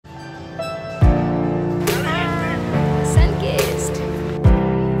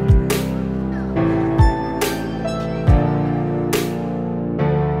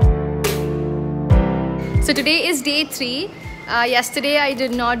So today is day 3. Yesterday I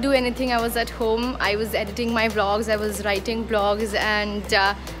did not do anything. I was at home. I was editing my vlogs, I was writing blogs, and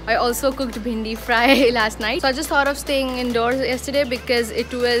I also cooked bhindi fry last night. So I just thought of staying indoors yesterday because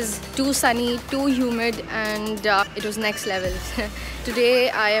it was too sunny, too humid, and it was next level. Today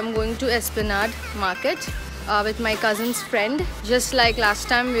I am going to Esplanade market with my cousin's friend. Just like last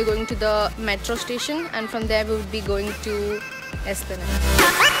time, we're going to the metro station, and from there we would be going to Esplanade.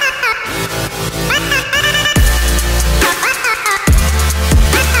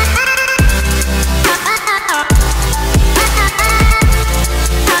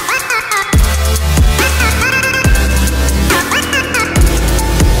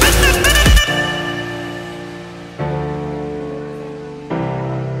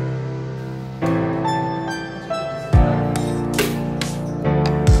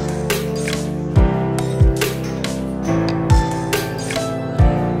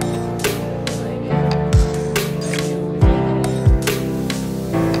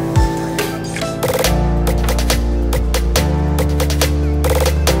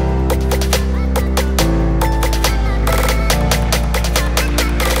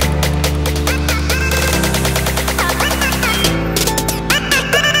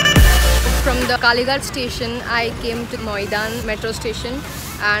 The Kalighat station, I came to Maidan metro station,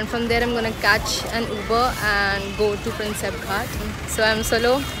 and from there I'm gonna catch an Uber and go to Prinsep Ghat. So I'm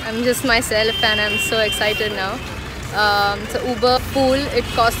solo, I'm just myself, and I'm so excited now. So Uber pool, it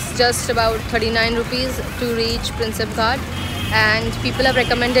costs just about 39 rupees to reach Prinsep Ghat, and people have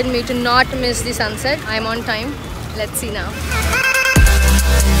recommended me to not miss the sunset. I'm on time. Let's see now.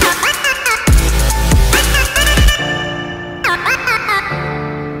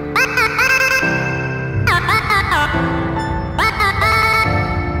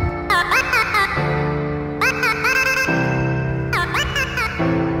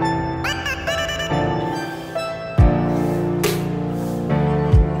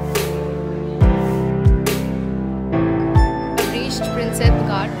 Prinsep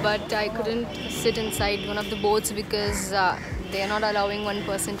Ghat, but I couldn't sit inside one of the boats because they are not allowing one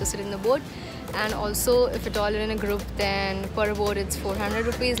person to sit in the boat, and also if at all you're in a group, then per boat it's 400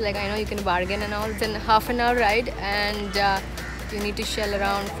 rupees. Like, I know you can bargain and all. It's a half an hour ride, and you need to shell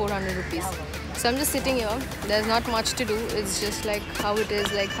around 400 rupees. So I'm just sitting here. There's not much to do. It's just like how it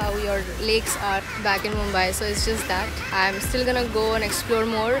is, like how your lakes are back in Mumbai. So it's just that. I'm still gonna go and explore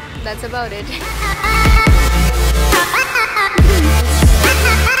more. That's about it.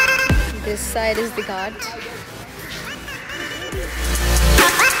 This side is the ghat.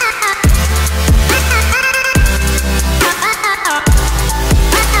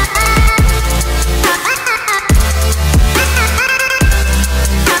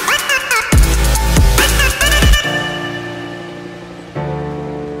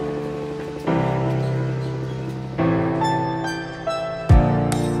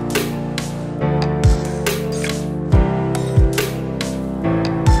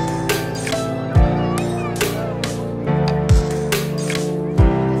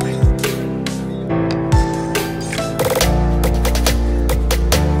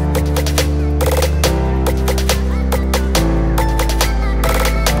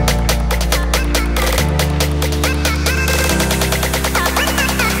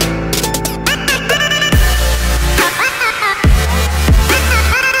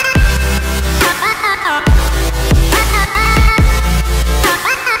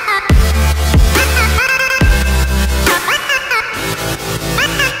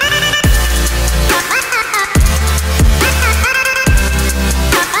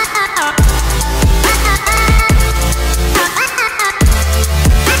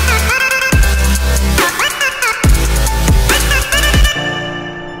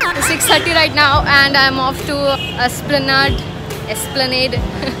 Right now, and I'm off to Esplanade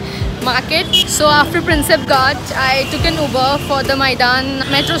market. So after Prinsep Ghat, I took an Uber for the Maidan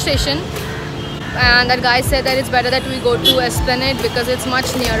metro station, and that guy said that it's better that we go to Esplanade because it's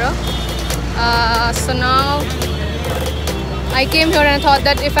much nearer. So now I came here and I thought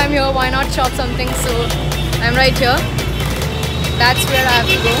that if I'm here, why not shop something? So I'm right here. That's where I have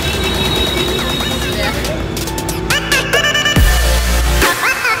to go. Yeah.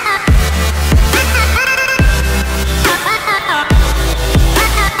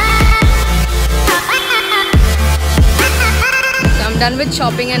 Done with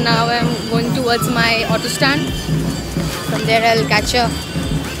shopping, and now I'm going towards my auto stand. From there I'll catch a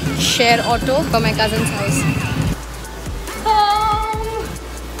share auto for my cousin's house.